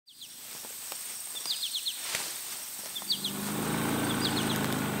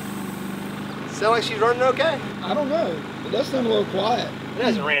Sound like she's running okay? I don't know. It does sound a little quiet. It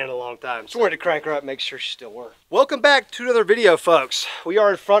hasn't ran in a long time. Just wanted to crank her up, make sure she still works. Welcome back to another video, folks. We are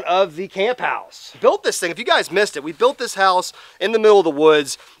in front of the camp house. Built this thing, if you guys missed it, we built this house in the middle of the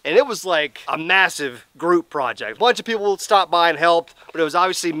woods, and it was like a massive group project. A bunch of people stopped by and helped, but it was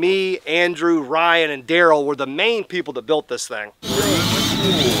obviously me, Andrew, Ryan, and Darrell were the main people that built this thing.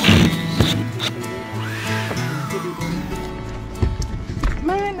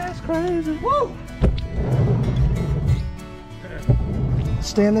 Man, that's crazy. Woo!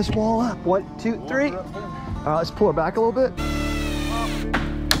 Stand this wall up. 1, 2, 3. All right, let's pull it back a little bit.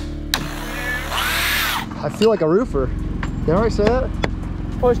 I feel like a roofer. Did I already say that?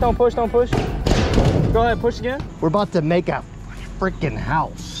 Push, don't push, don't push. Go ahead, push again. We're about to make a freaking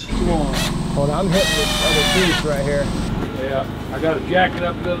house. Come on. Hold on, I'm hitting this other piece right here. Yeah, I got to jack it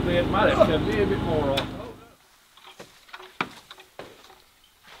up a little bit. Might have to come in a bit more on.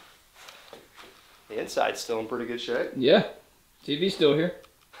 The inside's still in pretty good shape. Yeah. TV's still here.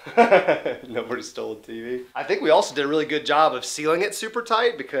 Nobody stole the TV. I think we also did a really good job of sealing it super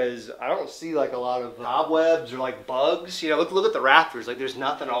tight because I don't see like a lot of cobwebs or like bugs. You know, look at the rafters, like there's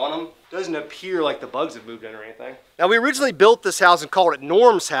nothing on them. Doesn't appear like the bugs have moved in or anything. Now we originally built this house and called it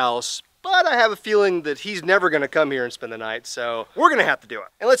Norm's house, but I have a feeling that he's never gonna come here and spend the night, so we're gonna have to do it.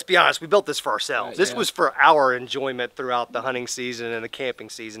 And let's be honest, we built this for ourselves. Right, this yeah. was for our enjoyment throughout the hunting season and the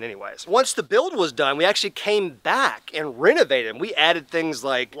camping season anyways. Once the build was done, we actually came back and renovated. We added things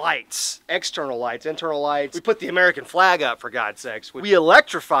like lights, external lights, internal lights. We put the American flag up, for God's sakes. We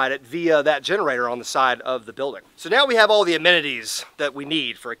electrified it via that generator on the side of the building. So now we have all the amenities that we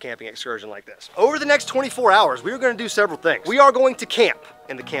need for a camping excursion like this. Over the next 24 hours, we are gonna do several things. We are going to camp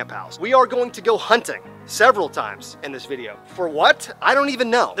in the camp house. We are going to go hunting several times in this video. For what? I don't even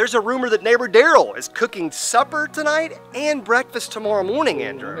know. There's a rumor that Neighbor Darrell is cooking supper tonight and breakfast tomorrow morning,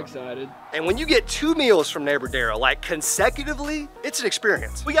 Andrew. I'm excited. And when you get 2 meals from Neighbor Darrell, like consecutively, it's an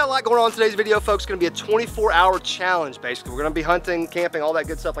experience. We got a lot going on in today's video, folks. It's gonna be a 24-hour challenge, basically. We're gonna be hunting, camping, all that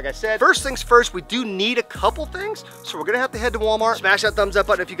good stuff, like I said. First things first, we do need a couple things, so we're gonna have to head to Walmart. Smash that thumbs up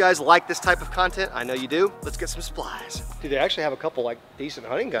button if you guys like this type of content. I know you do. Let's get some supplies. Dude, they actually have a couple like decent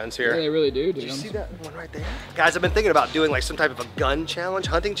hunting guns here. Yeah, they really do, dude. Did you see that one right there? Guys, I've been thinking about doing like some type of a gun challenge,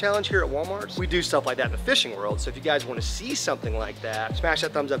 hunting challenge here at Walmart. We do stuff like that in the fishing world, so if you guys want to see something like that, smash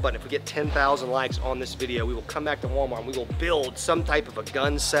that thumbs up button. If we get 10,000 likes on this video, we will come back to Walmart and we will build some type of a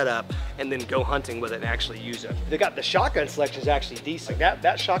gun setup and then go hunting with it and actually use it. They got the shotgun selection is actually decent.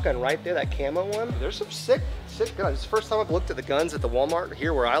 That shotgun right there, that camo one, there's some sick guns. It's the first time I've looked at the guns at the Walmart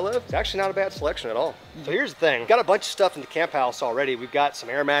here where I live. It's actually not a bad selection at all. So here's the thing. We've got a bunch of stuff in the camp house already. We've got some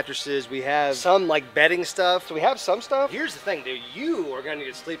air mattresses. We have some like bedding stuff. So we have some stuff. Here's the thing, dude. You are gonna need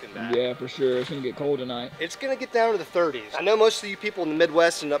a sleeping bag. Yeah, for sure. It's gonna get cold tonight. It's gonna get down to the 30s. I know most of you people in the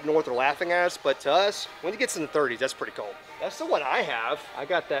Midwest and up north are laughing at us, but to us, when it gets in the 30s, that's pretty cold. That's the one I have. I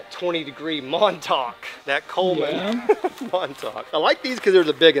got that 20-degree Montauk, that Coleman Yeah. Montauk. I like these because they're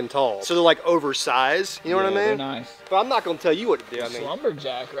the big and tall. So they're like oversized, you know what I mean? They're nice. But I'm not gonna tell you what to do. I mean,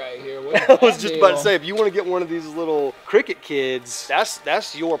 Lumberjack right here. What is I was that just deal? about to say, if you want to get one of these little cricket kids,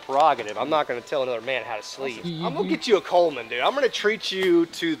 that's your prerogative. I'm not gonna tell another man how to sleep. I'm gonna get you a Coleman, dude. I'm gonna treat you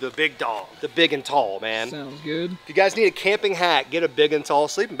to the big dog, the big and tall, man. Sounds good. If you guys need a camping hat, get a big and tall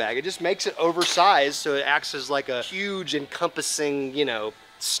sleeping bag. It just makes it oversized so it acts as like a huge encompassing, you know,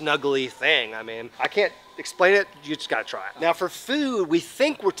 snuggly thing. I mean, I can't explain it, you just gotta try it. Now for food, we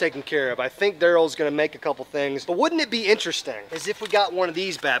think we're taken care of. I think Darrell's gonna make a couple things, but wouldn't it be interesting as if we got one of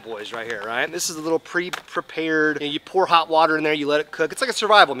these bad boys right here, right? This is a little pre-prepared, you pour hot water in there, you let it cook. It's like a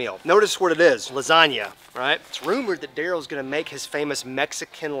survival meal. Notice what it is, lasagna, right? It's rumored that Darrell's gonna make his famous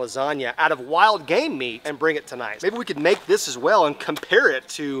Mexican lasagna out of wild game meat and bring it tonight. Maybe we could make this as well and compare it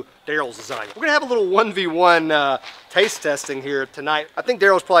to Darrell's lasagna. We're gonna have a little 1v1 taste testing here tonight. I think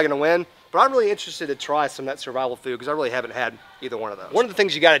Darrell's probably gonna win. But I'm really interested to try some of that survival food because I really haven't had either one of those. One of the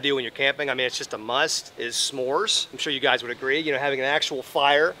things you got to do when you're camping, I mean, it's just a must, is s'mores. I'm sure you guys would agree, you know, having an actual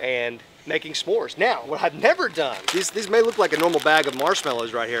fire and making s'mores. Now, what I've never done, these may look like a normal bag of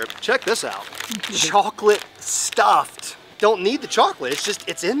marshmallows right here. Check this out. Chocolate stuffed. Don't need the chocolate,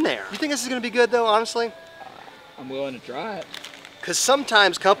 it's in there. You think this is gonna be good though, honestly? I'm willing to try it. Because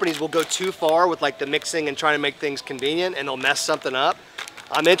sometimes companies will go too far with like the mixing and trying to make things convenient and they'll mess something up.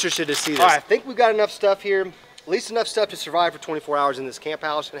 I'm interested to see this. All right, I think we've got enough stuff here, at least enough stuff to survive for 24 hours in this camp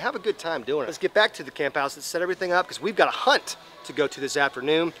house and have a good time doing it. Let's get back to the camp house and set everything up because we've got a hunt to go to this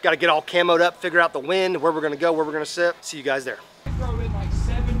afternoon. Got to get all camoed up, figure out the wind, where we're gonna go, where we're gonna sit. See you guys there. Throw in like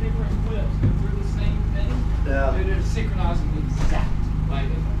 7 different clips, go through the same thing. Yeah. Dude, it's synchronizing exact. Like,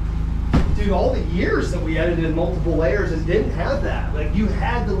 Dude, all the years that we edited in multiple layers, it didn't have that. Like, you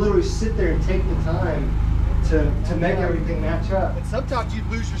had to literally sit there and take the time to make everything match up. And sometimes you'd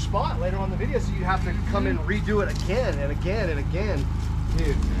lose your spot later on in the video, so you'd have to come in and redo it again and again and again.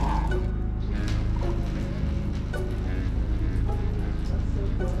 Dude.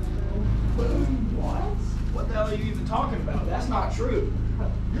 What the hell are you even talking about? That's not true.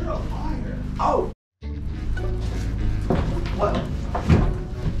 You're a liar. Oh. What?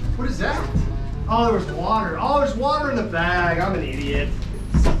 What is that? Oh, there was water. Oh, there's water in the bag. I'm an idiot.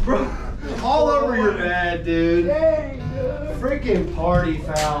 Bro, all over your bed, dude. Dang, dude. Freaking party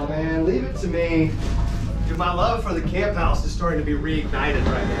foul, man. Leave it to me. Dude, my love for the camp house is starting to be reignited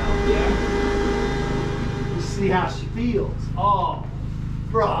right now. Yeah. You see how she feels. Oh,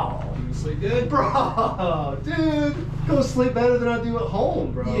 bro. You sleep good? Bro, dude. Go sleep better than I do at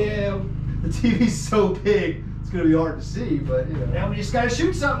home, bro. Yeah. The TV's so big, it's gonna be hard to see, but you know. Now we just gotta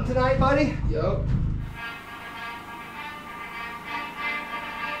shoot something tonight, buddy. Yup.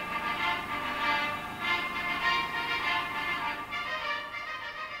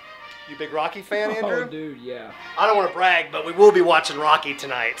 You big Rocky fan, Andrew? Oh, dude, yeah. I don't want to brag, but we will be watching Rocky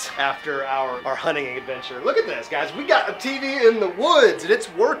tonight after our hunting adventure. Look at this, guys. We got a TV in the woods, and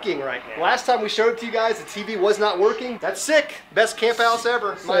it's working right now. Last time we showed it to you guys, the TV was not working. That's sick. Best camp house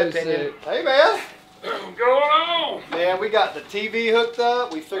ever, in my opinion. Sick. Hey, man. What's going on? Man, we got the TV hooked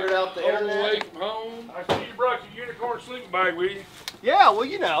up. We figured out the All internet. away from home. I see you brought your unicorn sleeping bag with you. Yeah, well,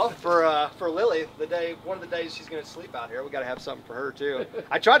 you know, for Lily, one of the days she's gonna sleep out here, we gotta have something for her too.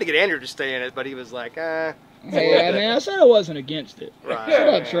 I tried to get Andrew to stay in it, but he was like, Hey, I mean, I said I wasn't against it. Right. Said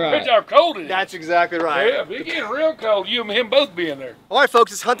I'd try. Bitch, how cold it is. That's exactly right. Yeah, if it gets real cold, you and him both be in there. All right,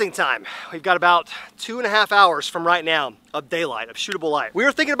 folks, it's hunting time. We've got about 2.5 hours from right now of daylight, of shootable light. We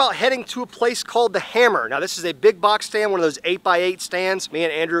were thinking about heading to a place called The Hammer. Now, this is a big box stand, one of those 8x8 stands. Me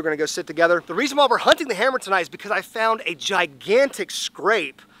and Andrew are gonna go sit together. The reason why we're hunting The Hammer tonight is because I found a gigantic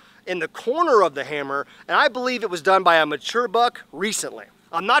scrape in the corner of The Hammer, and I believe it was done by a mature buck recently.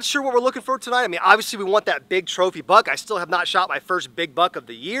 I'm not sure what we're looking for tonight. I mean, obviously we want that big trophy buck. I still have not shot my first big buck of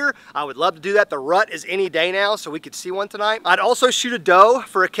the year. I would love to do that. The rut is any day now, so we could see one tonight. I'd also shoot a doe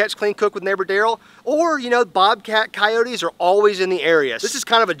for a catch, clean, cook with Neighbor Darrell. Or, you know, bobcat coyotes are always in the area. This is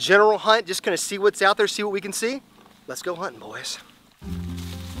kind of a general hunt, just gonna see what's out there, see what we can see. Let's go hunting, boys.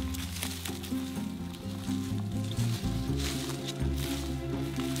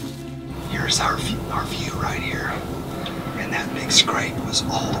 Here's our view right here. And that big scrape was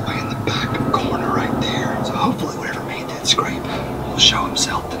all the way in the back corner right there. So hopefully whatever made that scrape will show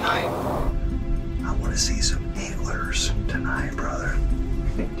himself tonight. I want to see some antlers tonight, brother.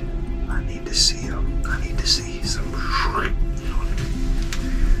 I need to see them. I need to see some.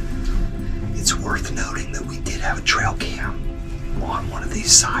 It's worth noting that we did have a trail cam on one of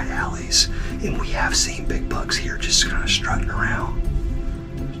these side alleys, and we have seen big bucks here just kind of strutting around.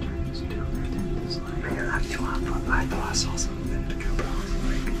 I thought I saw something a minute ago, but I was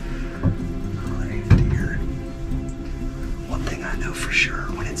like, oh, that ain't a deer. One thing I know for sure,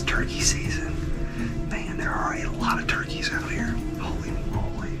 when it's turkey season, man, there are a lot of turkeys out here. Holy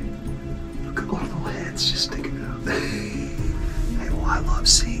moly. Look at all the little heads just sticking out. Hey, well, I love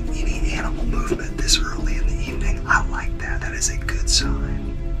seeing any animal movement this early in the evening. I like that. That is a good sign.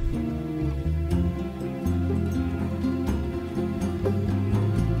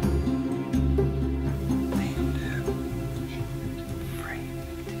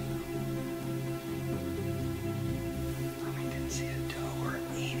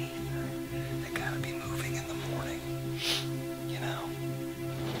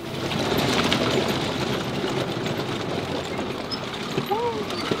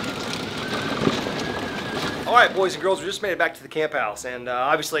 All right, boys and girls, we just made it back to the camp house, and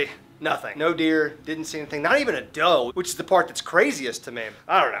obviously nothing. No deer, didn't see anything, not even a doe, which is the part that's craziest to me.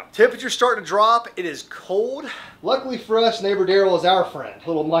 I don't know. Temperature's starting to drop. It is cold. Luckily for us, Neighbor Darrell is our friend.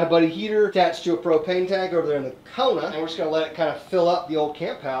 Little My Buddy heater attached to a propane tank over there in the Kona, and we're just gonna let it kind of fill up the old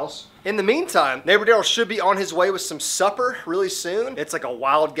camp house. In the meantime, Neighbor Darrell should be on his way with some supper really soon. It's like a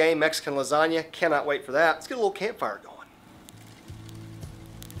wild game Mexican lasagna. Cannot wait for that. Let's get a little campfire going.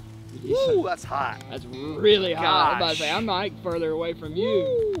 Woo, that's hot. That's really hot. I'm about to say, Gosh. I'm like further away from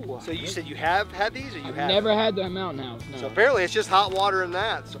you. Woo. So you said you have had these, or you have? Never had the mountain house, no. So apparently it's just hot water in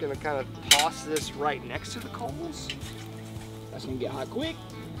that. So I'm gonna kind of toss this right next to the coals. That's gonna get hot quick.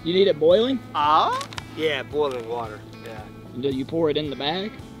 You need it boiling? Ah? Yeah, boiling water. Yeah. Do you pour it in the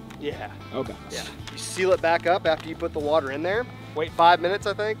bag? Yeah. Okay. Yeah. You seal it back up after you put the water in there. Wait 5 minutes,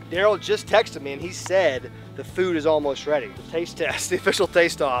 I think. Darrell just texted me and he said the food is almost ready. The taste test, the official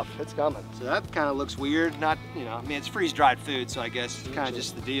taste off, it's coming. So that kind of looks weird. Not, you know, I mean, it's freeze-dried food, so I guess it's kind of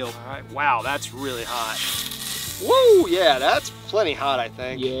just the deal. All right, wow, that's really hot. Woo, yeah, that's plenty hot, I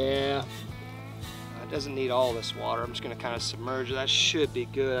think. Yeah. It doesn't need all this water. I'm just gonna kind of submerge it. That should be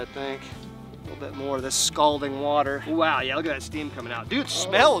good, I think. A little bit more of this scalding water. Wow, yeah, look at that steam coming out. Dude,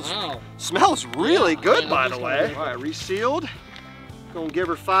 smells really good, by the way. All right, resealed. Gonna give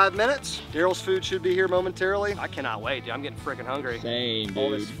her 5 minutes. Darrell's food should be here momentarily. I cannot wait, dude. I'm getting freaking hungry. Same, dude. All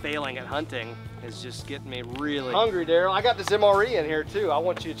this failing at hunting is just getting me really hungry, Darrell. I got this MRE in here too. I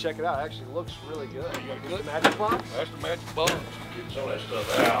want you to check it out. It actually looks really good. You got the magic box? That's the magic box. Get some of that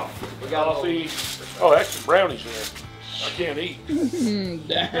stuff out. We got all these. Oh, that's some brownies there. I can't eat.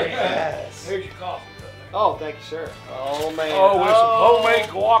 Yes. Here's your coffee. Oh, thank you, sir. Oh, man. Oh, with some homemade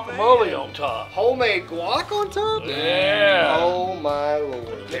guacamole on top. Homemade guac on top? Yeah. Oh, my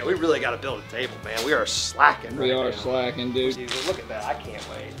Lord. Man, we really got to build a table, man. We are slacking We right are now. slacking, dude. Dude, look at that. I can't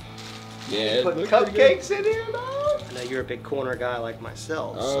wait. Yeah, Put cupcakes in here, dog. I know you're a big corner guy like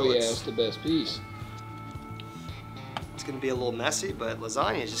myself. Oh, so yeah, it's the best piece. It's going to be a little messy, but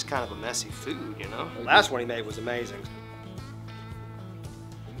lasagna is just kind of a messy food, you know? The last one he made was amazing.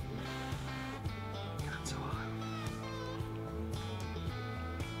 God, it's so hot.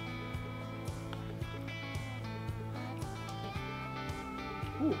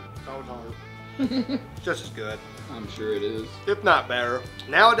 Ooh, that was hard. Just as good, I'm sure it is. if not better.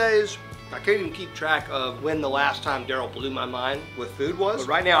 Nowadays, I can't even keep track of when the last time Darrell blew my mind with food was. But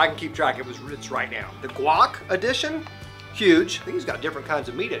right now, I can keep track. It's right now. The guac edition, huge. I think he's got different kinds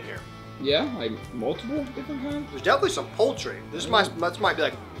of meat in here. Yeah, like multiple different kinds. There's definitely some poultry. This might be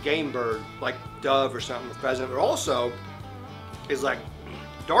like game bird, like dove or something with pheasant. But also is like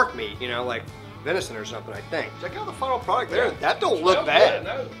dark meat, you know, like venison or something, I think. Check out the final product there. That don't look bad.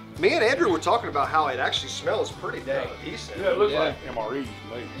 Yeah, no. Me and Andrew were talking about how it actually smells pretty dang decent. Yeah, it looks Yeah. like MREs,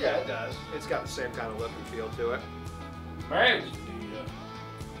 maybe. Yeah, it does. It's got the same kind of look and feel to it. Man,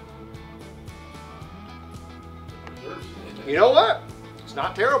 You know what? It's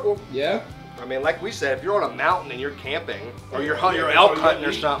not terrible. Yeah. I mean, like we said, if you're on a mountain and you're camping, or you're elk hunting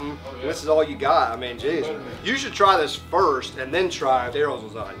or something, and this is all you got, I mean, geez. You should try this first and then try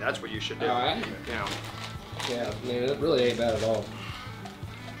Darrell's lasagna. That's what you should do. All right. Yeah. Yeah, man, it really ain't bad at all.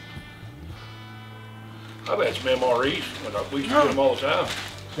 I've had some MREs. We used to get them all the time.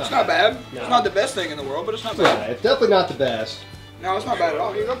 It's not bad. No. It's not the best thing in the world, but it's not Yeah, bad. it's definitely not the best. No, it's not bad at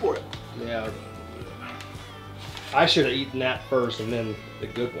all. You go for it. Yeah. I should have eaten that first and then the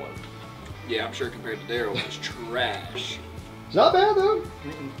good one. Yeah, I'm sure compared to Darrell, it's trash. It's not bad though.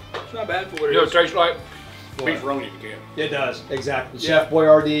 It's not bad for what You know, it it is. tastes like What? beef roni if you can. It does, exactly. Yeah. Chef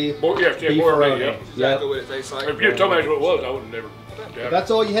Boyardee, Yeah, beef more roni. yeah. Exactly what it tastes like. If you had told me that's what it was, I would have never. If that's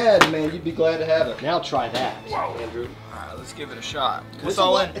all you had, man, you'd be glad to have it. Now try that, Wow. Andrew. All right, let's give it a shot. It's What's a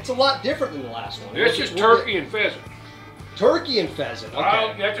all lot, in? it's a lot different than the last one. This is turkey and pheasant. Turkey and pheasant.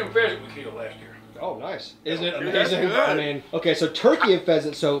 Okay. That's some pheasant we killed last year. Oh, nice. Isn't it Dude, that's amazing? good. I mean, okay, so turkey and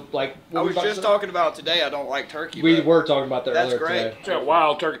pheasant. So, like, I what was we just talking about today. I don't like turkey. We but were talking about that That's earlier great. today. It's that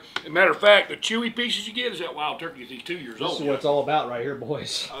wild turkey. As a matter of fact, the chewy pieces you get is that wild turkey. He's 2 years This old. is what it's all about right here,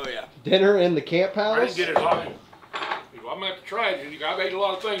 boys. Oh yeah. Dinner in the camp I palace. didn't get it hot. I'm gonna have to try it. I've ate a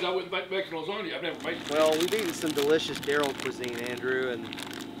lot of things I wouldn't make making lasagna. I've never made it. Well, we've eaten some delicious Darrell cuisine, Andrew, and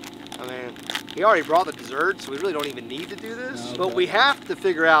I mean, he already brought the dessert, so we really don't even need to do this. Okay. But we have to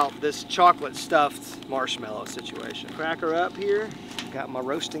figure out this chocolate stuffed marshmallow situation. Cracker up here. Got my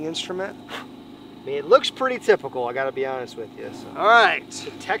roasting instrument. I mean, it looks pretty typical, I gotta be honest with you. So. All right,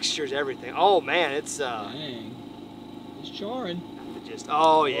 the texture's everything. Oh man, it's Dang. It's charring. just,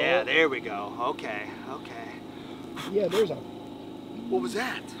 oh yeah, there we go. Okay, okay. Yeah, there's a... What was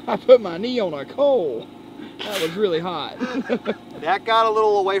that? I put my knee on a coal. That was really hot. That got a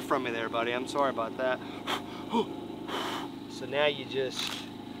little away from me there, buddy. I'm sorry about that. So now you just,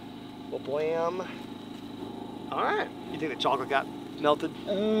 blam. All right. You think the chocolate got melted?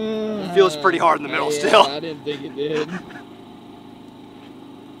 It feels pretty hard in the middle yeah, still. I didn't think it did.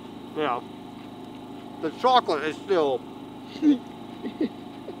 You know, the chocolate is still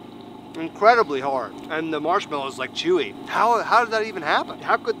incredibly hard, and the marshmallow is like chewy. How did that even happen?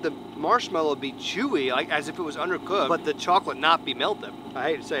 How could the marshmallow be chewy, like as if it was undercooked, but the chocolate not be melted? I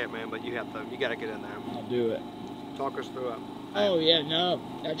hate to say it, man, but you gotta get in there. I'll do it. Talk us through it. Oh yeah, no,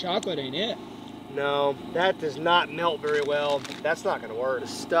 that chocolate ain't it. No, that does not melt very well. That's not gonna work. The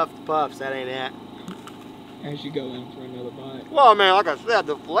stuffed puffs, that ain't it. As you go in for another bite. Well, man, like I said,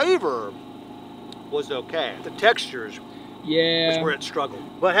 the flavor was okay. The textures is Yeah. where it struggled.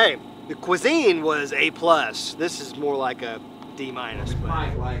 But hey, the cuisine was A+. This is more like a D-, but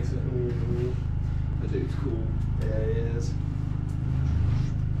Mike likes it. That dude's cool. yeah, it is.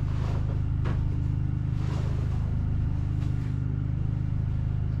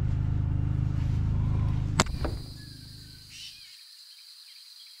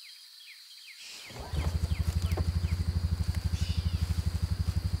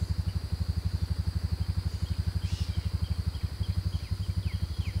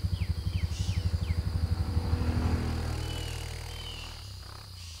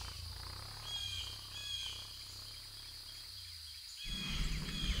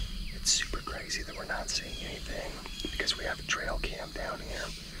 It's super crazy that we're not seeing anything because we have a trail cam down here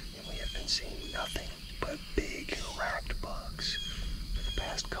and we have been seeing nothing but big racked bugs for the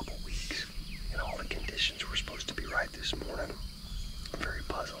past couple weeks. And all the conditions were supposed to be right this morning. Very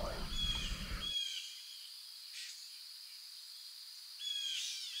puzzling.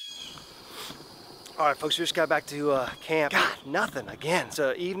 All right, folks, we just got back to camp. God, nothing again. It's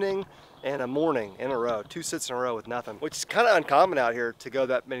an evening and a morning in a row, 2 sits in a row with nothing, which is kind of uncommon out here to go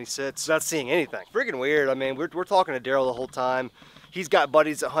that many sits without seeing anything. Freaking weird. I mean, we're talking to Darrell the whole time. He's got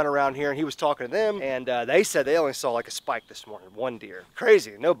buddies that hunt around here, and he was talking to them, and they said they only saw like a spike this morning, 1 deer.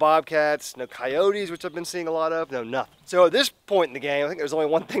 Crazy. No bobcats, no coyotes, which I've been seeing a lot of, no nothing. So at this point in the game, I think there's only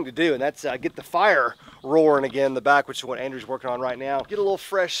one thing to do, and that's get the fire roaring again in the back, which is what Andrew's working on right now. Get a little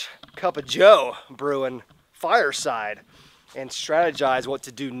fresh cup of Joe brewing fireside and strategize what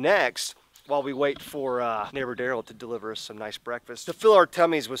to do next while we wait for Neighbor Darrell to deliver us some nice breakfast to fill our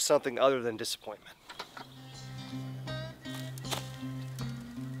tummies with something other than disappointment.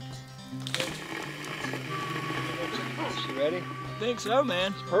 You ready? I think so,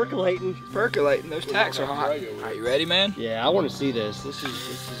 man. It's percolating. It's percolating. Those tacks are hot. Are you ready, man? Yeah, I want to see this. This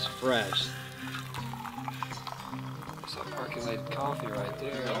is fresh. Some percolated coffee right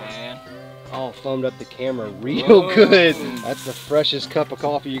there, man. All foamed up the camera real good. That's the freshest cup of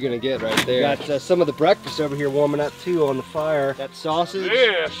coffee you're gonna get right there. Got some of the breakfast over here warming up too on the fire. That sausage.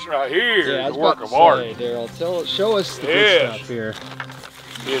 This right here Yeah, is a work of art. Darrell, show us the good stuff here.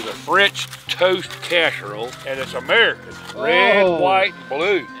 Is a French toast casserole, and it's American. Red, Oh. white, and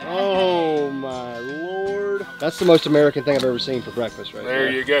blue. Oh my Lord. That's the most American thing I've ever seen for breakfast right there.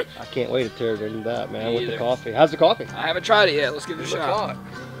 There you go. I can't wait to tear it into that, man, Me with the either. coffee. How's the coffee? I haven't tried it yet. Let's give it a Look shot. hot.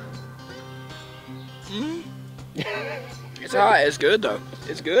 It's hot. It's good though.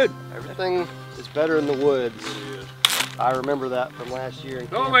 It's good. Everything is better in the woods. I remember that from last year.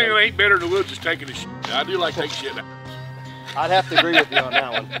 The only thing that ain't better in the woods is taking a shit. I do like taking shit. I'd have to agree with you on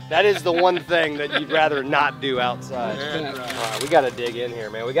that one. That is the one thing that you'd rather not do outside. Yeah. All right, we got to dig in here,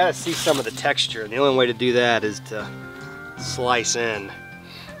 man. We got to see some of the texture. And the only way to do that is to slice in.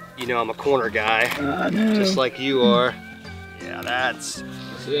 You know, I'm a corner guy, just like you are. Yeah, that's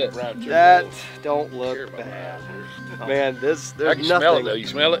it. that. Don't look bad, man. There's I can nothing. smell it though. You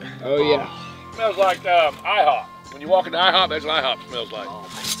smell it? Oh yeah. Smells like IHOP. When you walk into IHOP, that's what IHOP smells like. I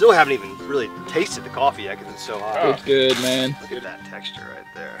still haven't even really tasted the coffee yet because it's so hot. Oh. It's good, man. Look at that texture right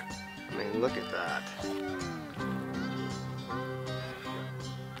there. I mean, look at that.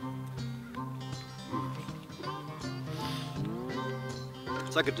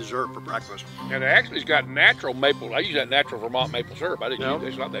 It's like a dessert for breakfast. And it actually's got natural maple. I use that natural Vermont maple syrup. I didn't No? use it.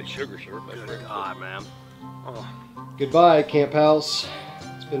 It's not that sugar syrup. That's Good very God, man. Oh. Goodbye, Camp House.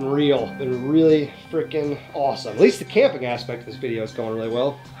 It's been real. Been really freaking awesome. At least the camping aspect of this video is going really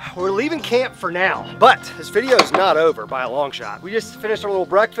well. We're leaving camp for now, but this video is not over by a long shot. We just finished our little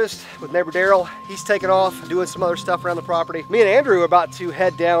breakfast with Neighbor Darrell. He's taking off, doing some other stuff around the property. Me and Andrew are about to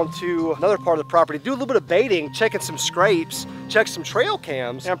head down to another part of the property, do a little bit of baiting, checking some scrapes, check some trail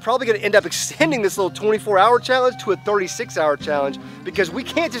cams, and I'm probably gonna end up extending this little 24-hour challenge to a 36-hour challenge because we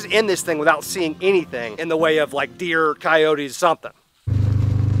can't just end this thing without seeing anything in the way of like deer, coyotes, something.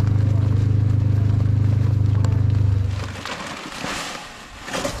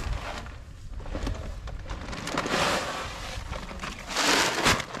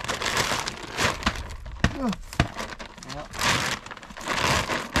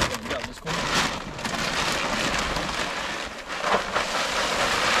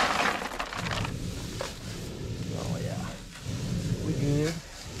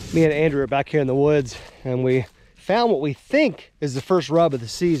 Me and Andrew are back here in the woods and we found what we think is the first rub of the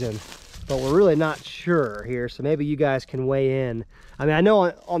season, but we're really not sure here, so maybe you guys can weigh in. I mean, I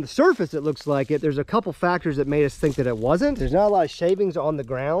know on the surface it looks like it. There's a couple factors that made us think that it wasn't. There's not a lot of shavings on the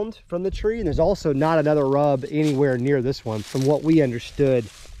ground from the tree, and there's also not another rub anywhere near this one from what we understood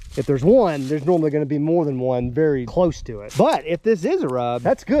If there's one, there's normally going to be more than one very close to it. But if this is a rub,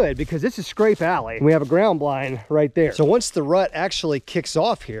 that's good because this is scrape alley. We have a ground blind right there. So once the rut actually kicks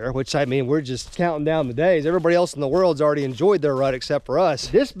off here, which I mean, we're just counting down the days. Everybody else in the world's already enjoyed their rut except for us.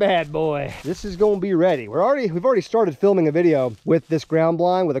 This bad boy, this is going to be ready. We've already started filming a video with this ground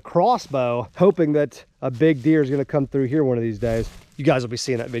blind with a crossbow, hoping that a big deer is going to come through here one of these days. You guys will be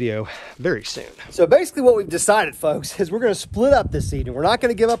seeing that video very soon. So basically what we've decided, folks, is we're going to split up this evening. We're not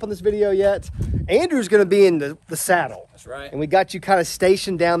going to give up on this video yet. Andrew's going to be in the saddle. That's right. And we got you kind of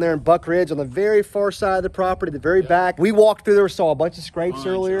stationed down there in Buck Ridge on the very far side of the property, the very back. We walked through there, saw a bunch of scrapes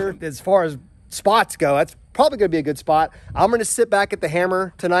earlier. As far as spots go, that's probably going to be a good spot. I'm going to sit back at the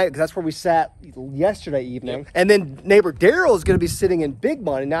hammer tonight because that's where we sat yesterday evening. Yep. And then Neighbor Darrell is going to be sitting in Big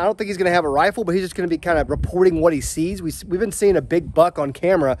Money. Now, I don't think he's going to have a rifle, but he's just going to be kind of reporting what he sees. We've been seeing a big buck on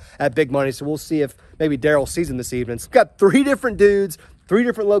camera at Big Money, so we'll see if maybe Darrell sees him this evening. So we've got 3 different dudes, 3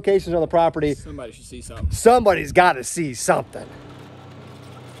 different locations on the property. Somebody should see something. Somebody's got to see something.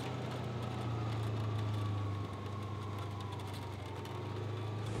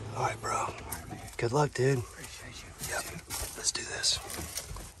 All right, bro. Good luck, dude. Appreciate you. Yep. Let's do this.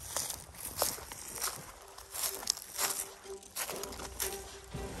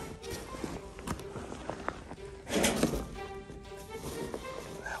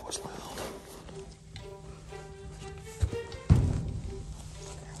 That was loud.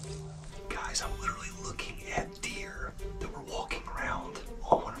 Guys, I'm literally looking at deer that were walking around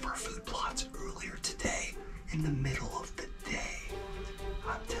on one of our food plots earlier today in the middle of the day.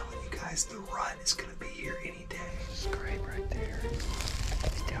 I'm telling you guys, the rut is going to be here any day. This is great right there.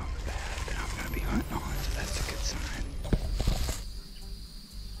 He's down the path that I'm going to be hunting on, so that's a good sign.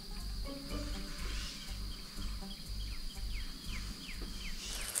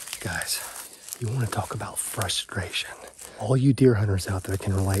 Guys, you want to talk about frustration. All you deer hunters out there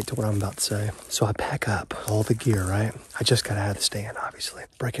can relate to what I'm about to say. So I pack up all the gear, right? I just got out of the stand, obviously.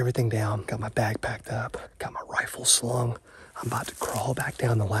 Break everything down, got my bag packed up, got my rifle slung. I'm about to crawl back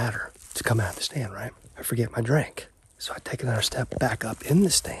down the ladder to come out of the stand, right? I forget my drink. So I take another step back up in the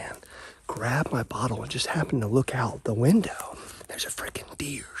stand, grab my bottle, and just happen to look out the window. There's a freaking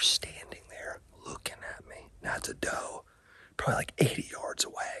deer standing there looking at me. Now it's a doe, probably like 80 yards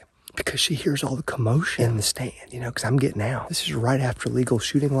away, because she hears all the commotion in the stand, you know, because I'm getting out. This is right after legal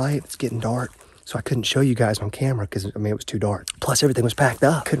shooting light. It's getting dark. So I couldn't show you guys on camera because, I mean, it was too dark. Plus, everything was packed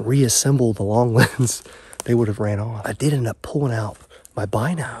up. Couldn't reassemble the long lens. They would have ran off. I did end up pulling out my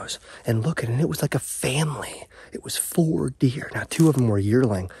binos and looking, and it was like a family. It was 4 deer. Now, 2 of them were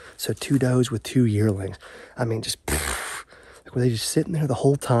yearling, so 2 does with 2 yearlings. I mean, just, like, were they just sitting there the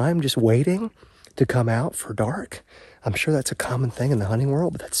whole time, just waiting to come out for dark? I'm sure that's a common thing in the hunting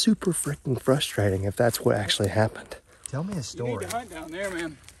world, but that's super freaking frustrating if that's what actually happened. Tell me a story. You need to hunt down there,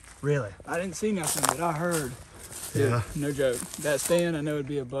 man. Really? I didn't see nothing, but I heard. Yeah. No joke. That stand, I know it'd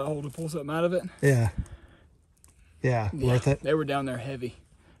be a butthole to pull something out of it. Yeah. Yeah, worth it. They were down there heavy.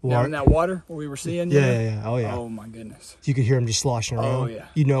 Down in that water where we were seeing. Yeah. Oh, yeah. Oh, my goodness. You could hear them just sloshing around. Oh, yeah.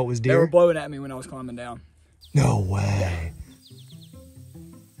 You know it was deer? They were blowing at me when I was climbing down. No way.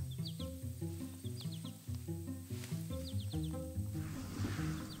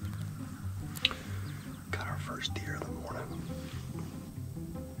 Got our first deer of the morning.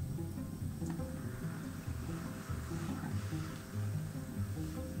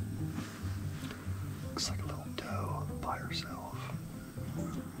 Looks like a little doe by herself.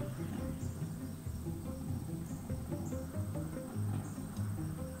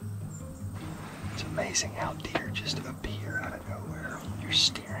 It's amazing how deer just appear out of nowhere. You're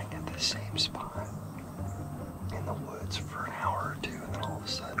staring at the same spot in the woods for an hour or 2, and then all of a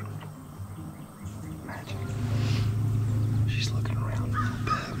sudden, imagine. She's looking around a little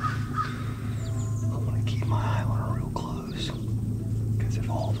bit. I want to keep my eye on her real close, because if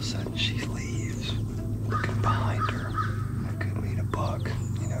all of a sudden she leaves, looking behind her, that could mean a buck,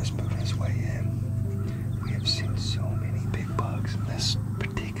 you know, is moving his way in. We have seen so many big bucks in this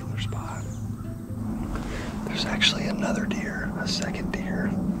particular spot. There's actually another deer, a second deer,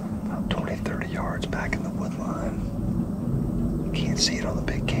 about 20, 30 yards back in the wood line. You can't see it on the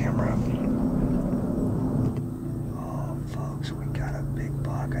big camera. Oh, folks, we got a big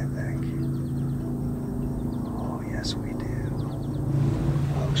buck, I think. Oh, yes, we do.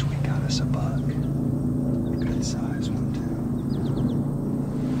 Folks, we got us a buck. Good size one, too.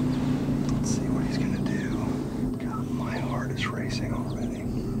 Let's see what he's gonna do. God, my heart is racing already.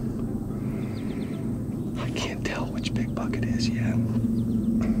 I can't tell which big buck it is yet.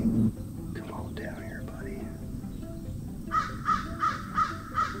 Come on down here, buddy.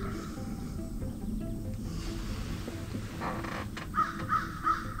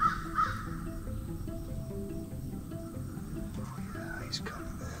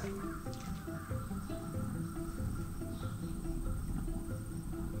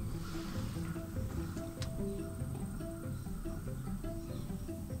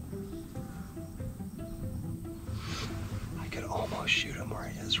 almost shoot him where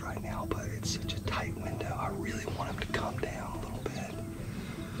he is right now, but it's such a tight window. I really want him to come down a little bit.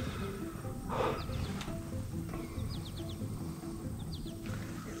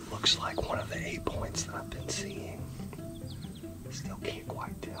 It looks like one of the 8 points that I've been seeing. Still can't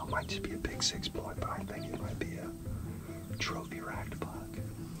quite tell. Might just be a big 6 point, but I think it might be a trophy racked buck.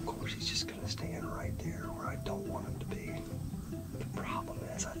 Of course, he's just gonna stand right there where I don't want him to be. The problem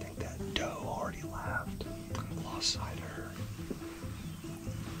is, I think that doe already left. Lost sight of her.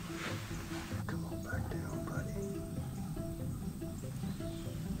 Come on back down, buddy.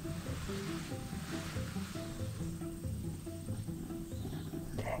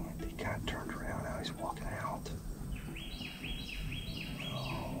 Dang it, he kind of turned around. Now he's walking out.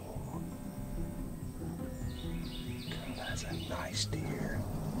 Oh. That's a nice deer.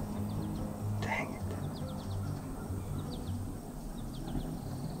 Dang it.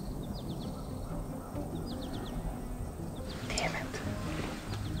 Damn it.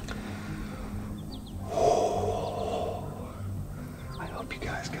 Oh. I hope you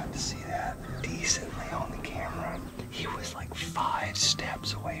guys got to see that decently on the camera. He was like 5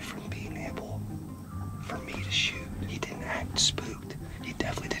 steps away from being able for me to shoot. He didn't act spooked. He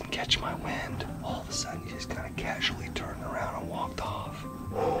definitely didn't catch my wind. All of a sudden, he just kind of casually turned around and walked off.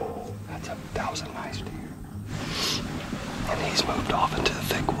 That was a nice deer. And he's moved off into the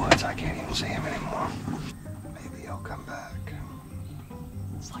thick woods. I can't even see him anymore. Maybe he'll come back.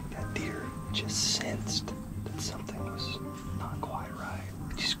 It's like that deer just sensed that something was not quite right.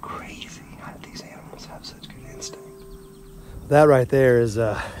 Which is crazy how these animals have such good instinct. That right there is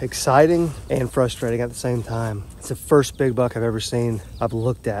exciting and frustrating at the same time. It's the first big buck I've ever seen I've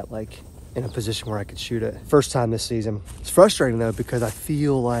looked at like in a position where I could shoot it. First time this season. It's frustrating though because I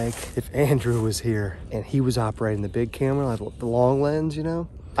feel like if Andrew was here and he was operating the big camera, like the long lens, you know,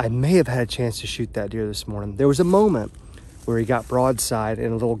 I may have had a chance to shoot that deer this morning. There was a moment where he got broadside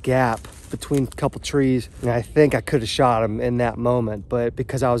in a little gap between a couple trees, and I think I could have shot him in that moment, but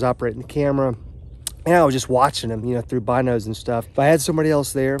because I was operating the camera and I was just watching him, you know, through binos and stuff. If I had somebody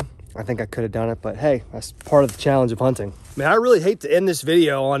else there, I think I could have done it, but hey, that's part of the challenge of hunting. Man, I really hate to end this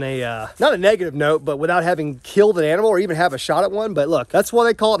video on a, not a negative note, but without having killed an animal or even have a shot at one. But look, that's why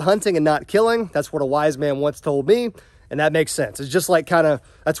they call it hunting and not killing. That's what a wise man once told me. And that makes sense. It's just like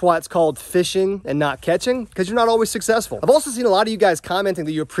that's why it's called fishing and not catching, because you're not always successful. I've also seen a lot of you guys commenting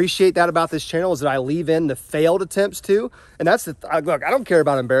that you appreciate that about this channel, is that I leave in the failed attempts too. And that's look, I don't care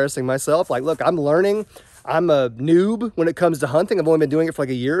about embarrassing myself. Like, look, I'm learning. I'm a noob when it comes to hunting. I've only been doing it for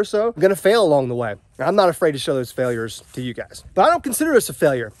like a year or so. I'm gonna fail along the way. I'm not afraid to show those failures to you guys. But I don't consider this a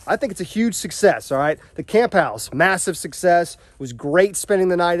failure. I think it's a huge success, all right? The camp house, massive success. It was great spending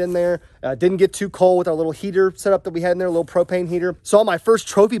the night in there. Didn't get too cold with our little heater setup that we had in there, a little propane heater. Saw my first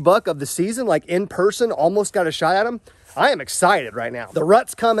trophy buck of the season, like in person, almost got a shot at him. I am excited right now. The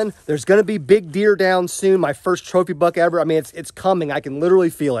rut's coming. There's gonna be big deer down soon. My first trophy buck ever. I mean, it's coming. I can literally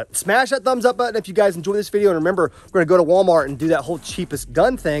feel it. Smash that thumbs up button if you guys enjoy this video. And remember, we're gonna go to Walmart and do that whole cheapest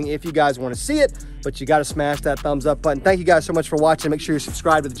gun thing if you guys wanna see it. But you gotta smash that thumbs up button. Thank you guys so much for watching. Make sure you're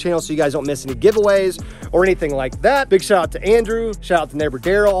subscribed to the channel so you guys don't miss any giveaways or anything like that. Big shout out to Andrew. Shout out to Neighbor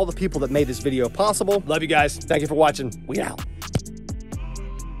Darrell, all the people that made this video possible. Love you guys. Thank you for watching. We out.